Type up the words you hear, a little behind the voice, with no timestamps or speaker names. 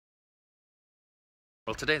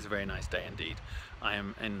Well, today is a very nice day indeed. I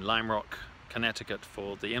am in Lime Rock, Connecticut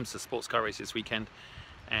for the IMSA sports car race this weekend,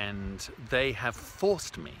 and they have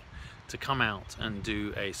forced me to come out and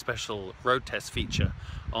do a special road test feature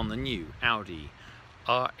on the new Audi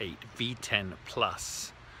R8 V10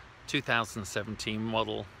 Plus 2017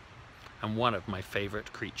 model, and one of my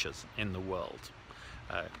favorite creatures in the world.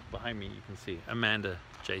 Behind me you can see Amanda,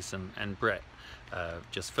 Jason and Brett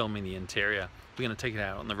just filming the interior. We're going to take it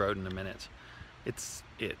out on the road in a minute. If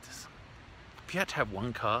you had to have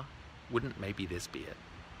one car, wouldn't maybe this be it?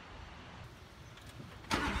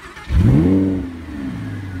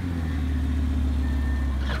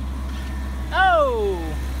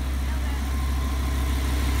 Oh!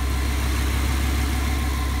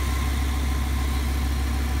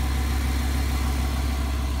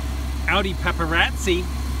 Audi paparazzi.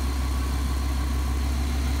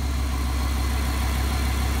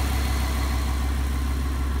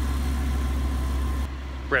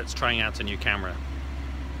 Brett's trying out a new camera,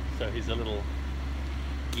 so he's a little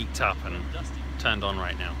geeked up and turned on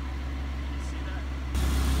right now.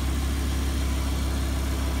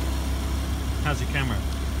 How's your camera?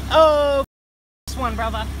 Oh, this one,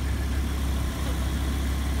 brother.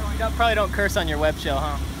 You probably don't curse on your web show,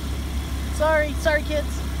 huh? Sorry, kids.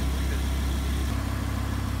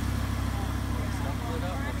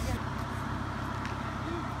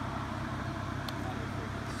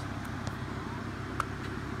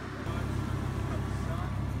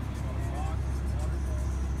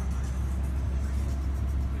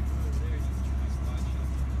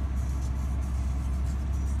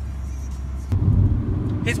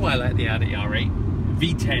 Here's why I like the Audi R8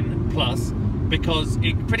 V10 Plus, because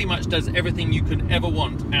it pretty much does everything you could ever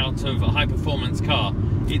want out of a high-performance car.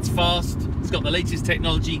 It's fast, it's got the latest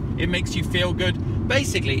technology, it makes you feel good.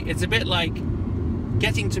 Basically, it's a bit like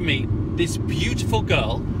getting to meet this beautiful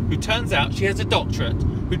girl who turns out she has a doctorate,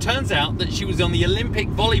 who turns out that she was on the Olympic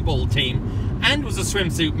volleyball team and was a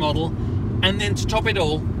swimsuit model, and then to top it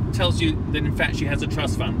all, tells you that in fact she has a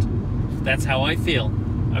trust fund. That's how I feel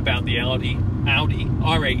about the Audi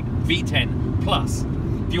R8 V10 Plus.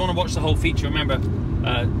 If you want to watch the whole feature, remember,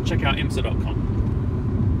 check out IMSA.com.